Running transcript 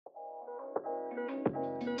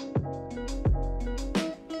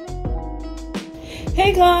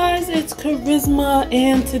Hey guys, it's Kharyzma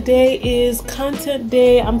and today is content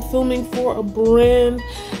day. I'm filming for a brand.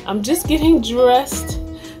 I'm just getting dressed,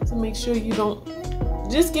 so make sure you don't,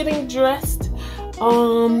 just getting dressed.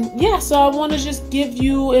 Yeah, so I want to just give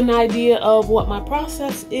you an idea of what my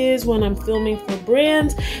process is when I'm filming for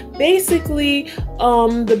brands. Basically,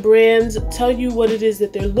 the brands tell you what it is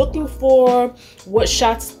that they're looking for, what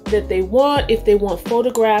shots that they want, if they want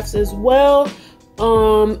photographs as well.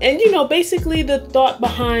 And you know, basically the thought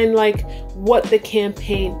behind like what the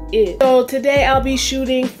campaign is. So today I'll be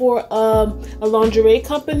shooting for a lingerie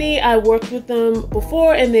company. I worked with them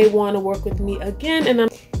before and they want to work with me again,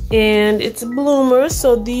 and it's bloomers.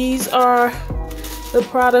 So these are the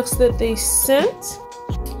products that they sent.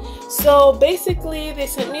 So basically they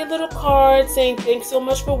sent me a little card saying thanks so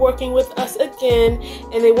much for working with us again,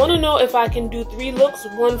 and they want to know if I can do 3 looks,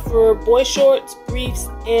 one for boy shorts, briefs,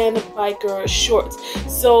 and biker shorts.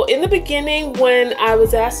 So in the beginning when I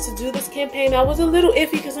was asked to do this campaign, I was a little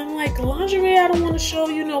iffy because I'm like, lingerie, I don't want to show,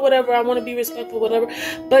 you know, whatever, I want to be respectful, whatever.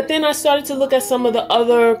 But then I started to look at some of the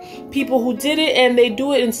other people who did it, and they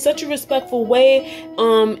do it in such a respectful way,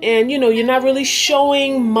 and you know, you're not really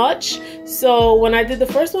showing much. So when I did the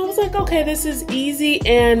first one, I was like, okay, this is easy,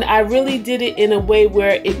 and I really did it in a way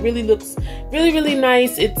where it really looks really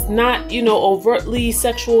nice. It's not, you know, overtly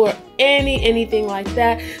sexual or anything like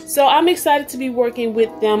that. So I'm excited to be working with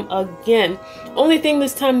them again. Only thing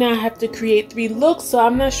this time now, I have to create 3 looks, so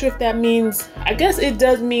I'm not sure if that means, I guess it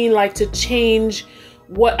does mean like to change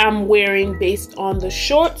what I'm wearing based on the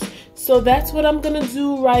shorts. So that's what I'm gonna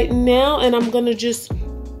do right now, and I'm gonna just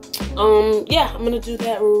yeah, I'm gonna do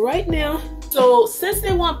that right now. So since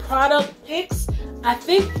they want product pics, I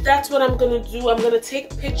think that's what I'm gonna do. I'm gonna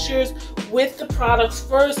take pictures with the products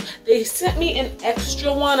first. They sent me an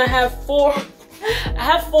extra one. I have 4.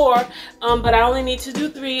 But I only need to do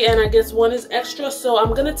 3, and I guess 1 is extra. So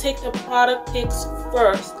I'm gonna take the product pics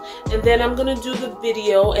first, and then I'm gonna do the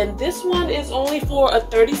video. And this one is only for a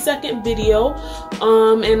 30-second video,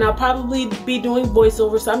 and I'll probably be doing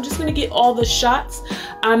voiceover. So I'm just gonna get all the shots.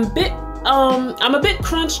 I'm a bit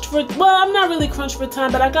crunched for, well, I'm not really crunched for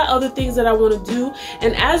time, but I got other things that I want to do.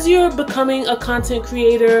 And as you're becoming a content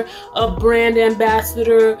creator, a brand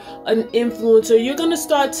ambassador, an influencer, you're going to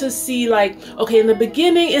start to see like, okay, in the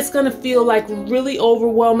beginning, it's going to feel like really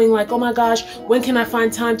overwhelming. Like, oh my gosh, when can I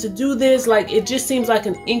find time to do this? Like, it just seems like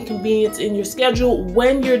an inconvenience in your schedule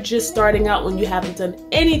when you're just starting out, when you haven't done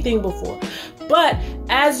anything before. But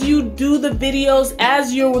as you do the videos,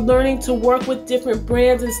 as you're learning to work with different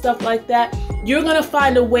brands and stuff like that, you're gonna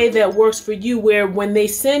find a way that works for you, where when they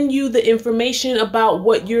send you the information about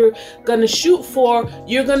what you're gonna shoot for,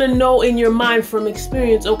 you're gonna know in your mind from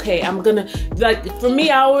experience, okay, I'm gonna, like, for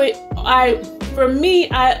me, I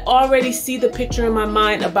already see the picture in my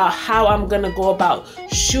mind about how I'm gonna go about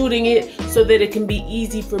shooting it so that it can be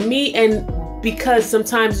easy for me. And because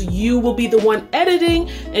sometimes you will be the one editing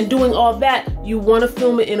and doing all that, you want to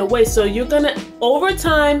film it in a way. So you're gonna, over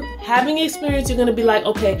time, having experience, you're gonna be like,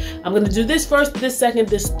 okay, I'm gonna do this first, this second,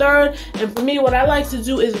 this third. And for me, what I like to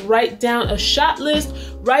do is write down a shot list,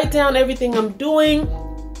 write down everything I'm doing.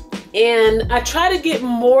 And I try to get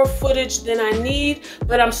more footage than I need,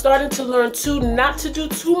 but I'm starting to learn too not to do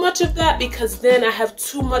too much of that, because then I have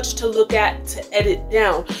too much to look at to edit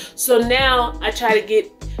down. So now I try to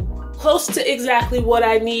get close to exactly what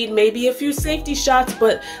I need, maybe a few safety shots,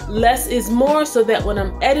 but less is more, so that when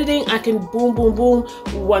I'm editing, I can boom, boom, boom,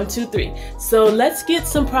 1, 2, 3. So let's get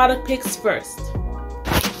some product pics first.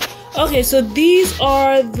 Okay, so these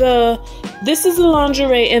are this is the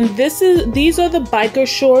lingerie, and these are the biker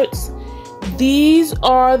shorts. These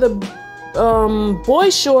are the boy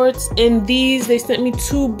shorts, and these, they sent me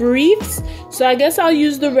 2 briefs. So I guess I'll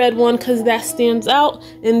use the red one because that stands out,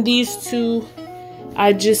 and these 2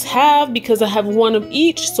 I just have because I have 1 of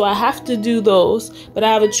each, so I have to do those. But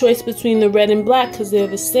I have a choice between the red and black because they're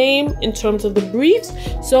the same in terms of the briefs.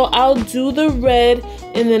 So I'll do the red,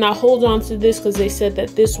 and then I'll hold on to this because they said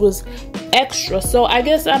that this was extra. So I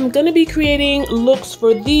guess I'm going to be creating looks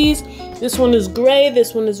for these. This one is gray,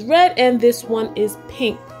 this one is red, and this one is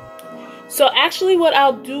pink. So actually what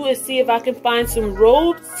I'll do is see if I can find some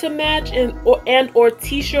robes to match or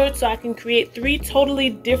t-shirts, so I can create 3 totally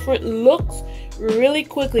different looks really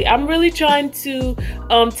quickly. I'm really trying to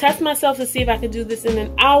test myself to see if I can do this in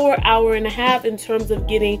an hour and a half in terms of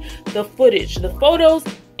getting the footage, the photos,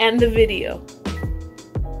 and the video.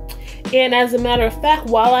 And as a matter of fact,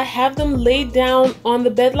 while I have them laid down on the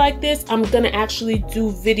bed like this, I'm gonna actually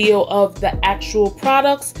do video of the actual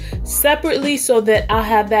products separately so that I'll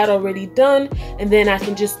have that already done, and then I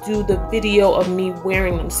can just do the video of me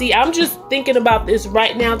wearing them. See, I'm just thinking about this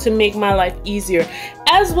right now to make my life easier,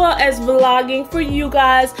 as well as vlogging for you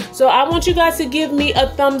guys. So I want you guys to give me a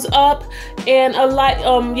thumbs up and a like.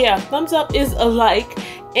 Yeah, thumbs up is a like,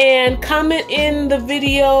 and comment in the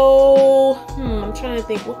video. I'm trying to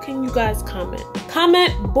think, what can you guys comment?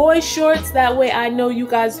 Comment boy shorts, that way I know you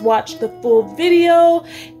guys watched the full video.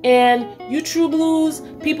 And you True Blues,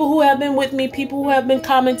 people who have been with me, people who have been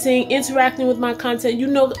commenting, interacting with my content, you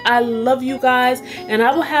know I love you guys, and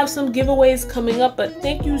I will have some giveaways coming up, but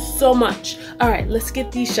thank you so much. All right, let's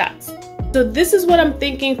get these shots. So this is what I'm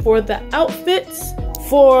thinking for the outfits.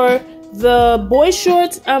 For the boy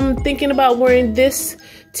shorts, I'm thinking about wearing this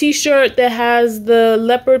t-shirt that has the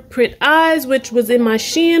leopard print eyes, which was in my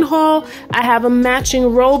Shein haul. I have a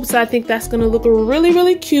matching robe, so I think that's gonna look really,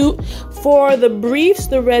 really cute. For the briefs,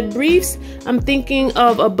 the red briefs, I'm thinking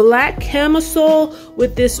of a black camisole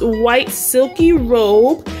with this white silky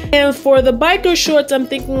robe. And for the biker shorts, I'm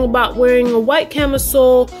thinking about wearing a white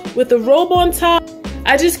camisole with a robe on top.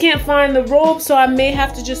 I just can't find the robe, so I may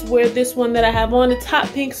have to just wear this one that I have on. It's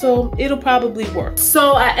hot pink, so it'll probably work.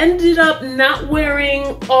 So I ended up not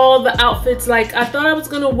wearing all the outfits. Like, I thought I was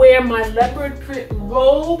gonna wear my leopard print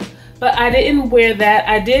robe, but I didn't wear that.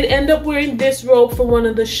 I did end up wearing this robe for one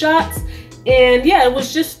of the shots. And yeah, it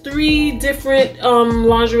was just 3 different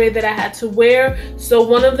lingerie that I had to wear. So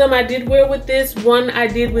one of them I did wear with this, one I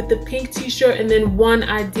did with the pink t-shirt, and then one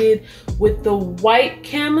I did with the white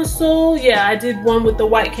camisole. Yeah, I did one with the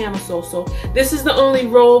white camisole. So this is the only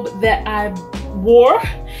robe that I wore.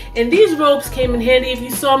 And these robes came in handy. If you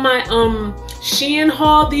saw my Shein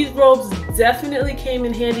haul, these robes definitely came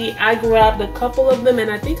in handy. I grabbed a couple of them,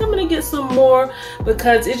 and I think I'm gonna get some more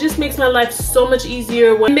because it just makes my life so much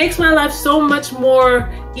easier. It makes my life so much more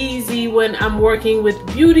easy when I'm working with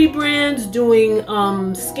beauty brands, doing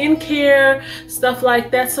skincare, stuff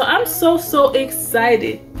like that. So I'm so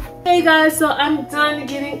excited. Hey guys, so I'm done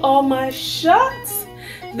getting all my shots.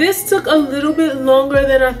 This took a little bit longer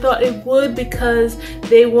than I thought it would because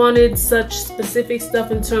they wanted such specific stuff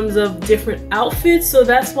in terms of different outfits, so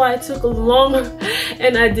that's why it took longer,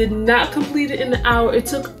 and I did not complete it in an hour. It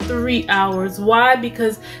took 3 hours. Why?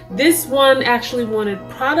 Because this one actually wanted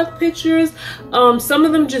product pictures. Some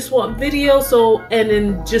of them just want video, so, and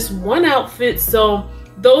then just one outfit, so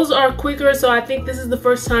those are quicker. So I think this is the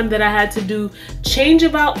first time that I had to do change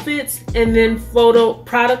of outfits and then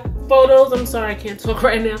product photos. I'm sorry, I can't talk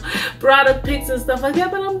right now. Product pics and stuff like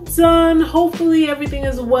that, but I'm done. Hopefully everything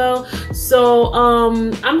is well. So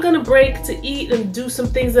I'm gonna break to eat and do some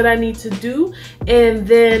things that I need to do, and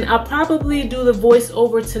then I'll probably do the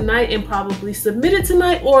voiceover tonight and probably submit it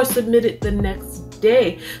tonight or submit it the next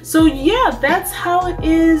day. So yeah, that's how it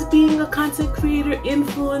is being a content creator,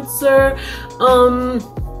 influencer.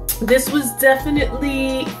 This was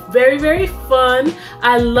definitely very fun.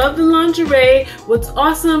 I love the lingerie. What's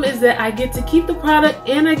awesome is that I get to keep the product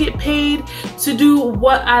and I get paid to do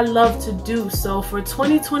what I love to do. So for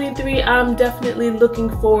 2023, I'm definitely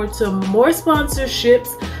looking forward to more sponsorships,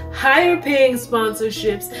 higher paying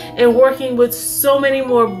sponsorships, and working with so many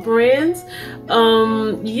more brands.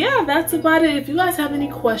 Yeah, that's about it. If you guys have any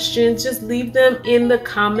questions, just leave them in the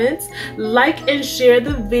comments. Like and share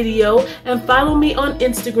the video, and follow me on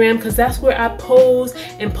Instagram because that's where I pose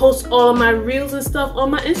and post all of my reels and stuff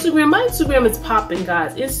on my Instagram. My Instagram is popping,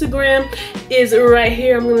 guys. Instagram is right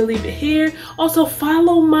here. I'm gonna leave it here. Also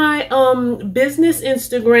follow my business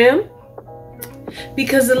Instagram,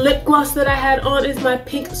 because the lip gloss that I had on is my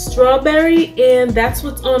pink strawberry, and that's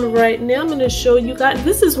what's on right now. I'm gonna show you guys.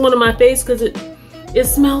 This is one of my face because it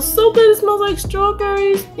smells so good. It smells like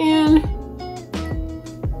strawberries, and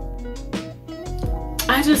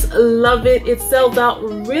I just love it. It sells out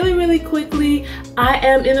really quickly. I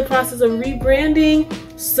am in the process of rebranding,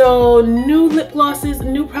 so new lip glosses,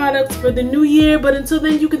 new products for the new year. But until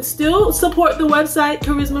then, you can still support the website,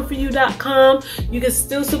 kharyzmaforyou.com. You can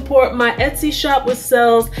still support my Etsy shop, which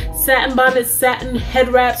sells satin bonnets, satin head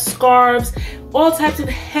wraps, scarves, all types of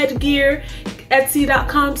headgear.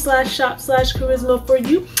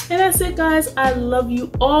 Etsy.com/shop/kharyzmaforyou. And that's it, guys. I love you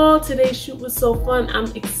all. Today's shoot was so fun. I'm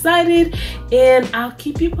excited, and I'll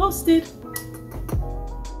keep you posted.